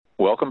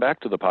Welcome back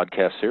to the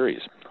podcast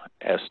series.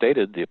 As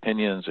stated, the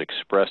opinions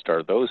expressed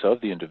are those of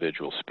the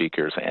individual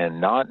speakers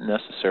and not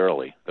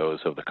necessarily those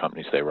of the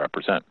companies they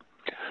represent.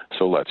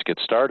 So let's get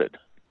started.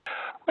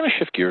 We're going to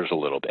shift gears a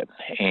little bit,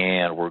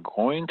 and we're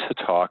going to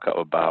talk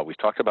about, we've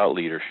talked about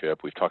leadership,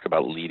 we've talked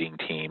about leading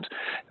teams.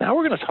 Now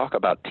we're going to talk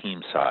about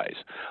team size.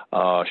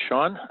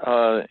 Sean,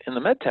 in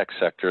the medtech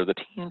sector, the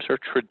teams are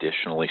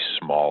traditionally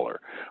smaller,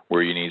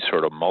 where you need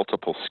sort of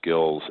multiple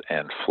skills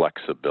and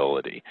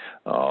flexibility.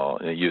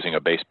 Using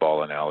a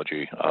baseball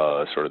analogy,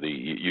 sort of the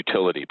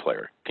utility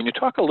player. Can you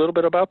talk a little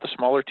bit about the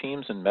smaller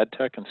teams in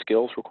medtech and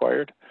skills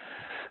required?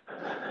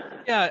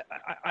 Yeah,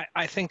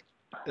 I think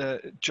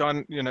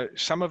John,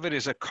 some of it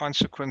is a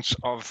consequence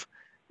of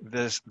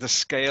the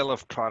scale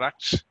of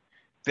products.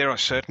 There are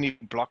certainly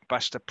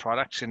blockbuster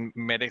products in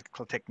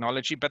medical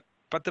technology, but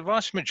the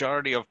vast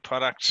majority of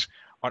products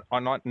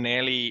are not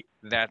nearly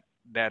that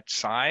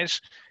size.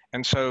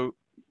 And so,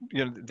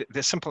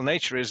 the simple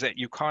nature is that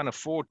you can't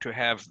afford to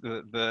have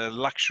the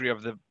luxury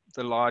of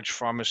the large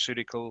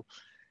pharmaceutical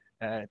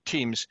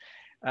teams.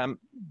 And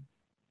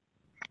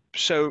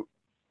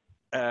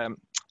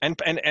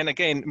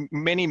again,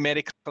 many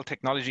medical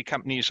technology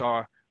companies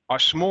are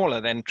smaller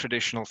than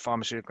traditional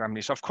pharmaceutical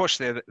companies. Of course,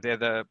 they're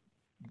the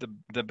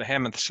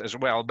behemoths as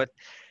well, but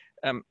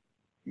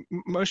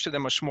most of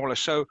them are smaller.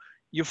 So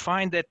you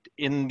find that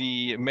in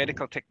the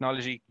medical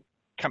technology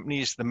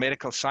companies, the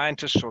medical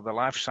scientists or the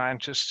life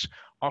scientists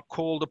are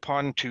called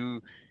upon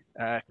to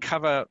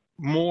cover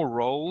more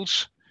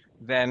roles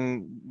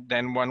than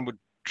one would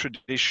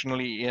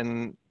traditionally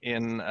in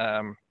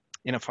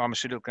a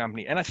pharmaceutical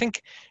company. And I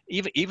think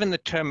even the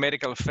term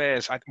medical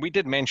affairs, we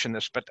did mention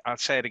this, but I'll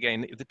say it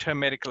again, the term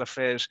medical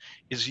affairs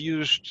is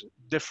used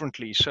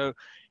differently. So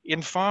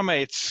in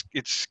pharma,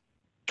 it's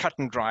cut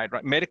and dried,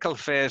 right? Medical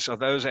affairs are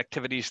those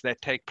activities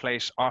that take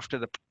place after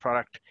the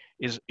product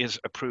is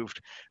approved.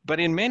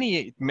 But in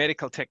many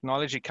medical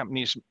technology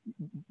companies,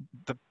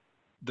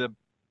 the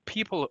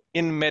people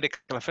in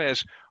medical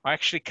affairs are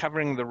actually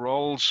covering the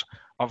roles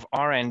of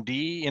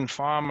R&D in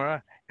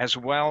pharma as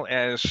well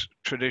as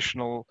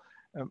traditional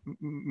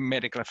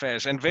medical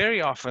affairs. And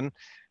very often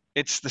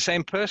it's the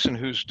same person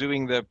who's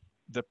doing the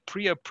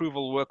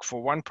pre-approval work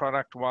for one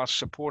product while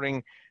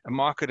supporting a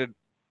marketed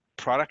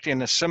product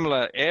in a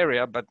similar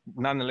area, but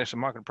nonetheless a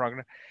marketed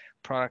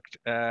product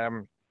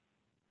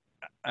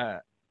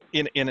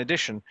in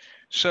addition.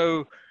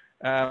 So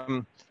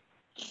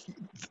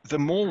the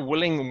more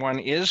willing one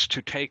is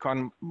to take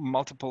on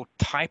multiple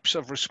types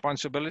of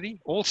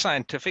responsibility, all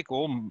scientific,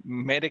 all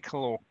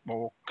medical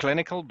or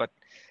clinical, but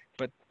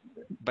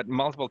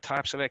multiple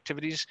types of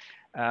activities,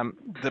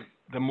 the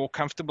more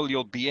comfortable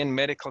you'll be in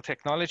medical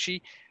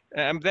technology.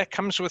 That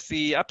comes with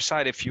the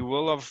upside, if you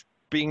will, of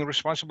being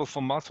responsible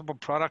for multiple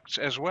products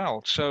as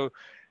well. So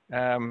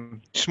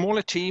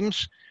smaller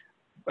teams,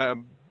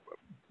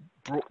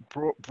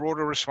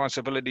 broader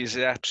responsibilities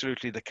is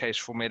absolutely the case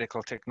for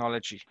medical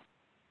technology.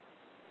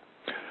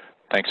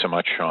 Thanks so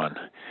much, Sean.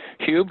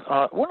 Hugh,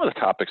 one of the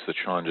topics that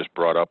Sean just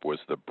brought up was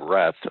the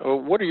breadth.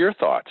 What are your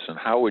thoughts, and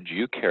how would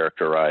you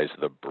characterize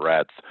the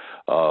breadth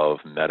of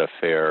med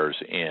affairs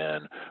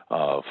in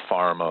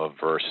pharma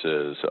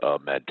versus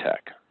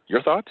medtech?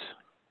 Your thoughts?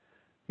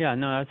 Yeah,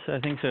 no, I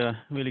think it's a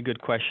really good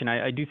question.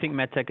 I do think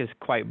medtech is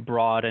quite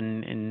broad,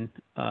 and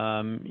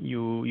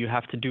you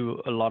have to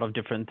do a lot of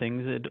different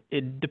things.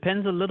 It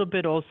depends a little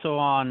bit also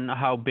on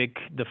how big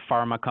the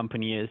pharma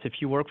company is. If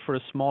you work for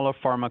a smaller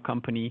pharma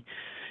company,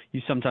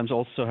 you sometimes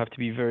also have to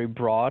be very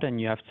broad and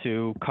you have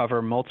to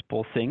cover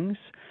multiple things.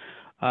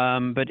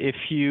 But if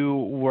you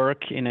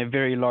work in a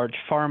very large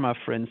pharma,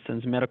 for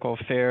instance, medical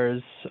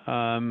affairs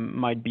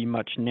might be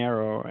much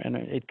narrower. And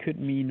it could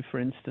mean,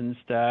 for instance,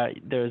 that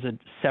there's a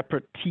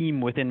separate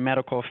team within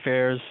medical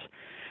affairs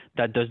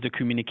that does the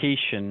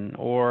communication,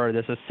 or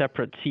there's a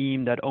separate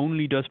team that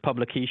only does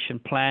publication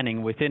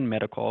planning within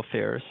medical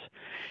affairs.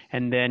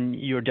 And then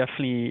you're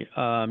definitely,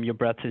 your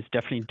breadth is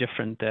definitely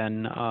different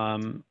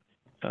than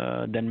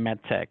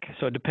medtech.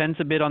 So it depends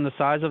a bit on the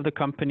size of the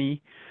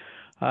company.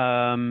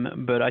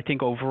 But I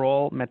think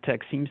overall,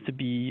 medtech seems to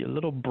be a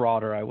little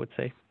broader, I would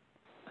say.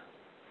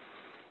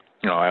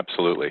 No,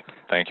 absolutely.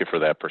 Thank you for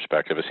that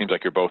perspective. It seems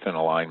like you're both in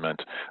alignment,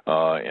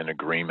 in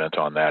agreement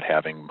on that,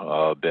 having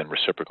been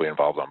reciprocally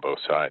involved on both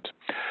sides.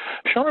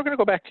 Sean, we're going to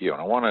go back to you, and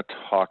I want to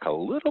talk a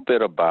little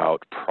bit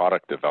about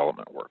product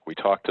development work. We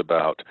talked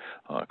about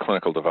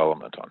clinical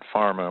development on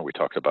pharma. We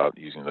talked about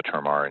using the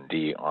term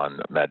R&D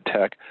on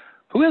medtech.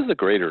 Who has the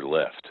greater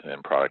lift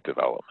in product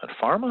development,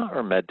 pharma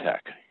or medtech?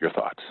 Your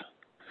thoughts?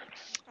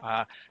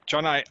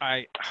 John,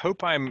 I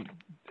hope I'm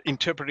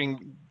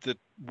interpreting the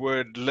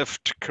word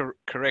lift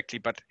correctly,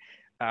 but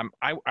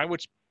I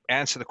would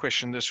answer the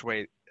question this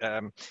way.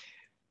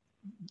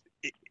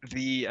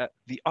 The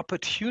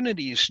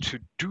opportunities to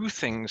do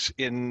things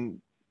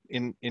in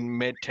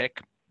medtech,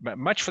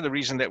 much for the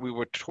reason that we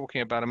were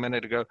talking about a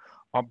minute ago,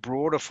 are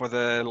broader for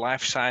the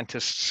life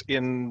scientists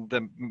in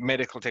the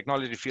medical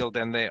technology field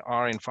than they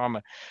are in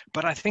pharma.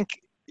 But I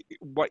think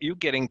what you're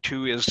getting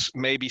to is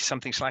maybe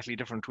something slightly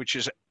different, which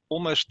is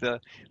almost the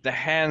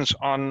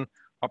hands-on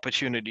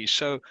opportunities.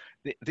 So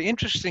the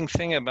interesting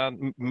thing about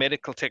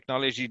medical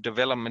technology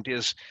development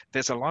is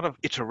there's a lot of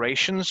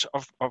iterations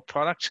of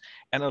products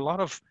and a lot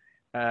of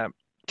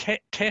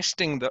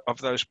testing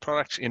of those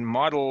products in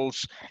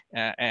models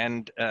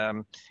and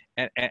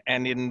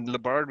in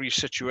laboratory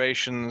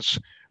situations,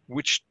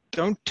 which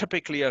don't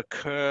typically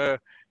occur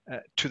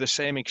to the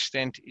same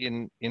extent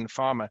in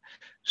pharma.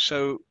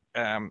 So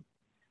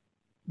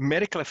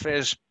medical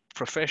affairs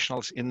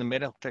professionals in the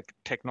medical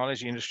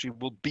technology industry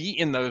will be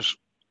in those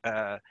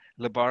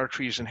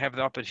laboratories and have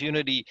the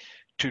opportunity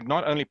to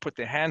not only put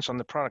their hands on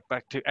the product,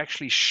 but to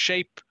actually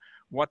shape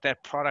what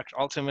that product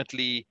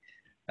ultimately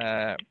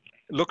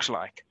looks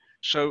like.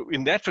 So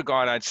in that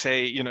regard, I'd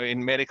say,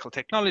 in medical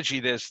technology,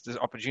 there's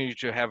opportunity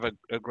to have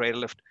a greater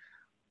lift.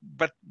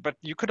 But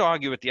you could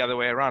argue it the other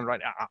way around,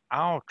 right?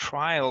 Our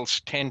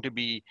trials tend to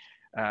be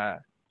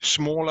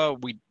smaller.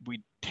 We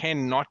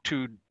tend not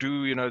to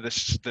do,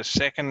 the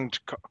second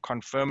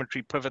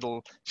confirmatory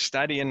pivotal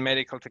study in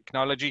medical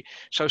technology.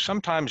 So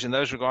sometimes in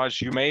those regards,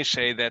 you may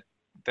say that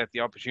the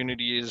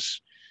opportunity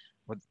is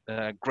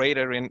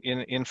greater in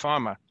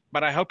pharma.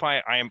 But I hope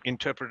I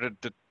interpreted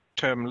the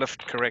term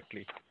lift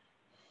correctly.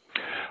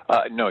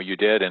 No, you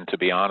did, and to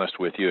be honest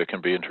with you, it can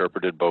be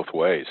interpreted both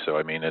ways. So,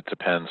 I mean, it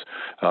depends,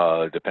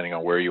 depending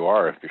on where you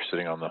are. If you're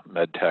sitting on the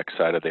med tech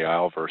side of the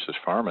aisle versus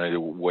pharma,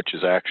 which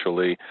is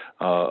actually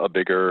a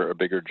bigger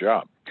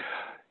job.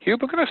 Hugh,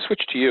 we're going to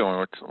switch to you,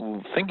 and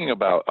we're thinking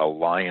about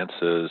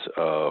alliances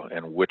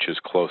and which is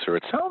closer.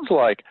 It sounds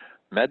like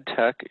med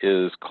tech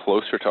is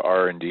closer to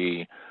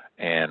R&D,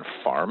 and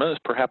pharma is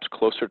perhaps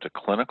closer to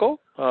clinical.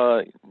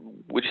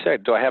 Would you say?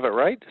 Do I have it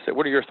right?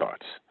 What are your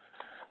thoughts?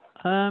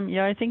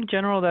 Yeah, I think in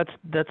general that's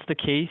the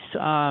case.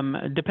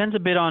 It depends a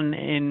bit on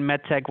in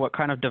medtech what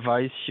kind of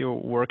device you're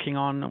working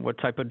on, what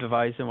type of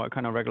device and what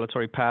kind of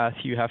regulatory path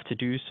you have to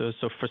do. So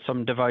for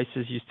some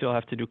devices you still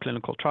have to do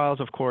clinical trials,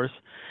 of course.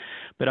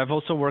 But I've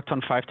also worked on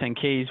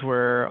 510Ks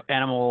where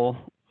animal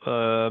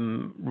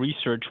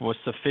research was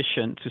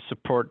sufficient to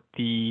support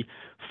the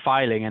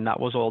filing, and that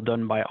was all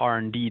done by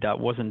R&D. That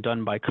wasn't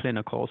done by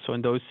clinical. So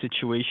in those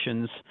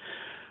situations,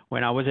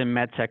 when I was in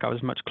medtech, I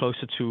was much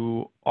closer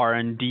to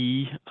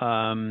R&D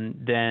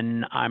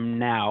than I'm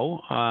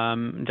now.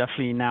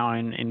 Definitely now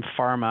in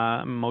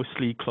pharma,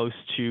 mostly close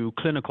to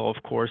clinical,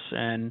 of course,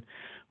 and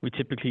we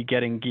typically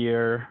get in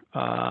gear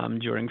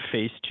during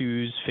phase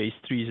 2s, phase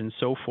 3s, and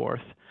so forth.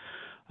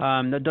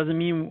 That doesn't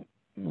mean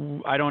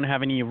I don't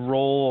have any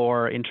role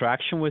or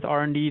interaction with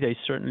R&D. They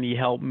certainly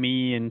help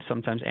me in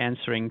sometimes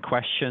answering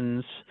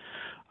questions.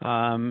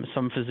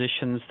 Some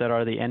physicians that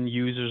are the end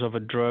users of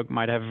a drug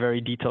might have very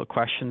detailed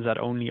questions that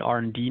only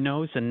R&D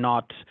knows and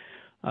not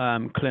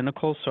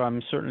clinical. So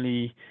I'm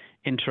certainly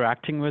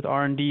interacting with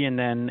R&D. And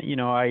then,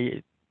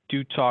 I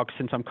do talk,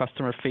 since I'm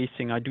customer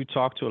facing, I do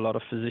talk to a lot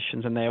of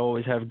physicians, and they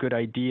always have good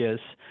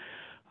ideas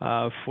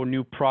for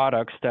new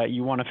products that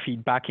you want to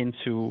feed back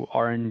into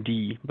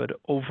R&D. But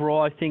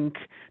overall, I think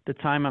the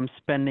time I'm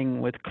spending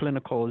with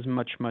clinical is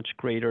much, much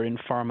greater in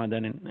pharma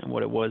than in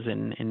what it was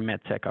in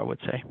medtech, I would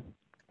say.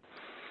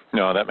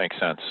 No, that makes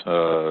sense,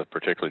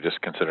 particularly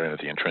just considering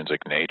the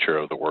intrinsic nature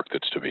of the work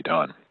that's to be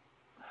done.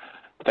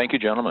 Thank you,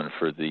 gentlemen,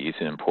 for these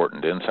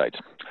important insights.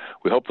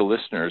 We hope the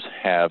listeners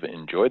have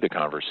enjoyed the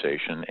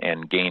conversation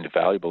and gained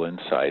valuable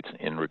insights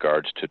in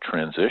regards to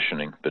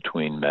transitioning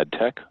between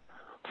medtech,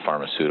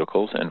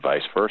 pharmaceuticals, and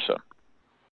vice versa.